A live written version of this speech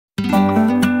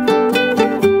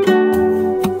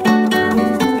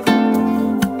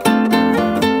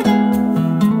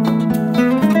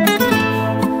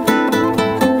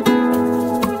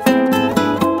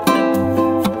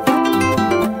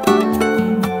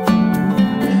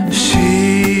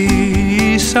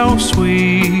so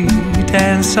sweet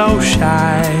and so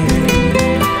shy.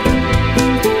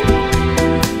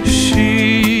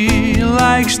 She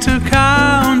likes to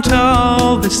count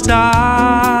all the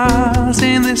stars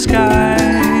in the sky.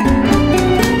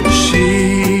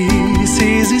 She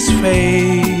sees his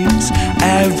face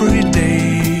every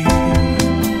day,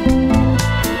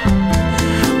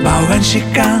 but when she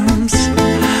comes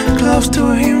close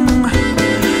to him,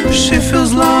 she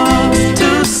feels lost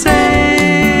to say.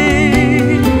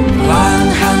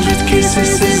 100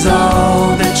 kisses is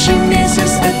all that she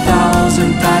misses,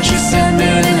 1,000 touches,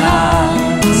 1,000,000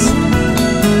 hearts.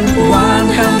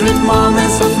 100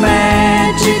 moments of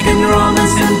magic and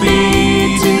romance and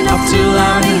beating up to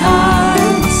loving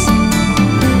hearts.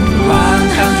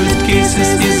 100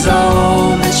 kisses is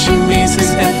all that she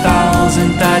misses, 1,000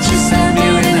 touches,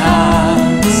 1,000,000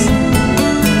 hearts.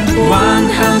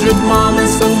 100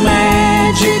 moments of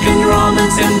magic and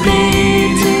romance and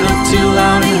beating up to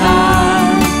loving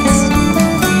hearts.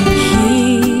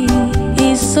 He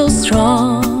is so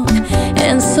strong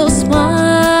and so smart.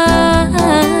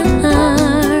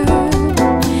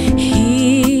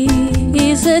 He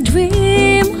is a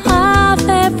dream of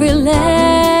every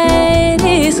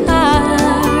lady's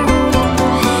heart.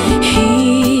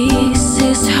 He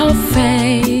sees her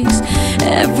face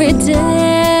every day,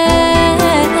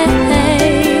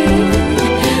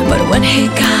 when he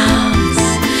comes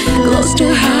close to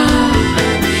her,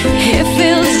 he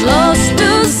feels lost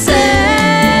to say.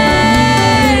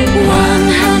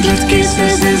 100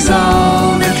 kisses is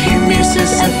all that he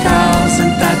misses, 1,000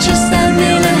 touches,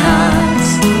 1,000,000 hearts.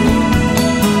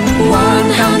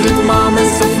 100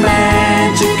 moments of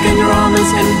magic and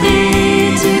romance and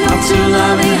beating up to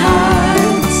loving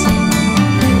hearts.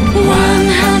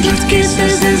 100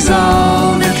 kisses is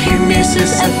all that he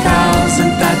misses, 1,000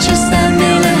 touches,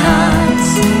 1,000,000 hearts.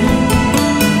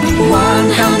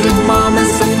 100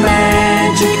 moments of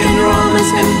magic and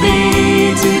romance and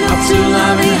beating up to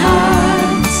loving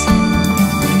hearts.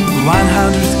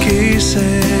 100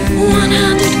 kisses,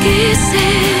 100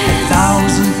 kisses,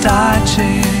 1,000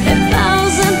 touches,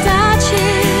 1,000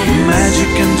 touches,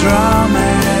 magic and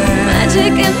romance,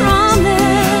 magic and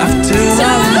romance up to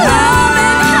loving hearts.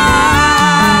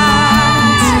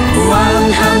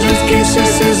 100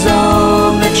 kisses is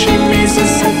all that she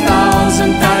misses,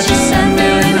 1,000 touches,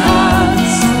 1,000,000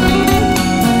 hearts.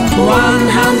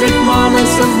 100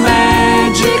 moments of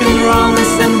magic and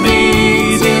romance and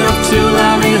beating up to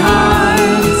loving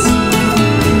hearts.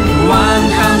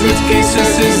 100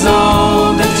 kisses is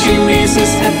all that she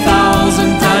misses,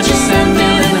 1,000 touches,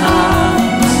 1,000,000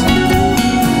 hearts.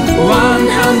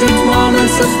 100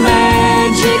 moments of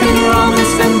magic and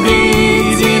romance and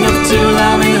beating up to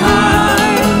loving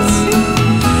hearts.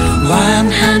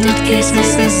 100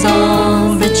 kisses is all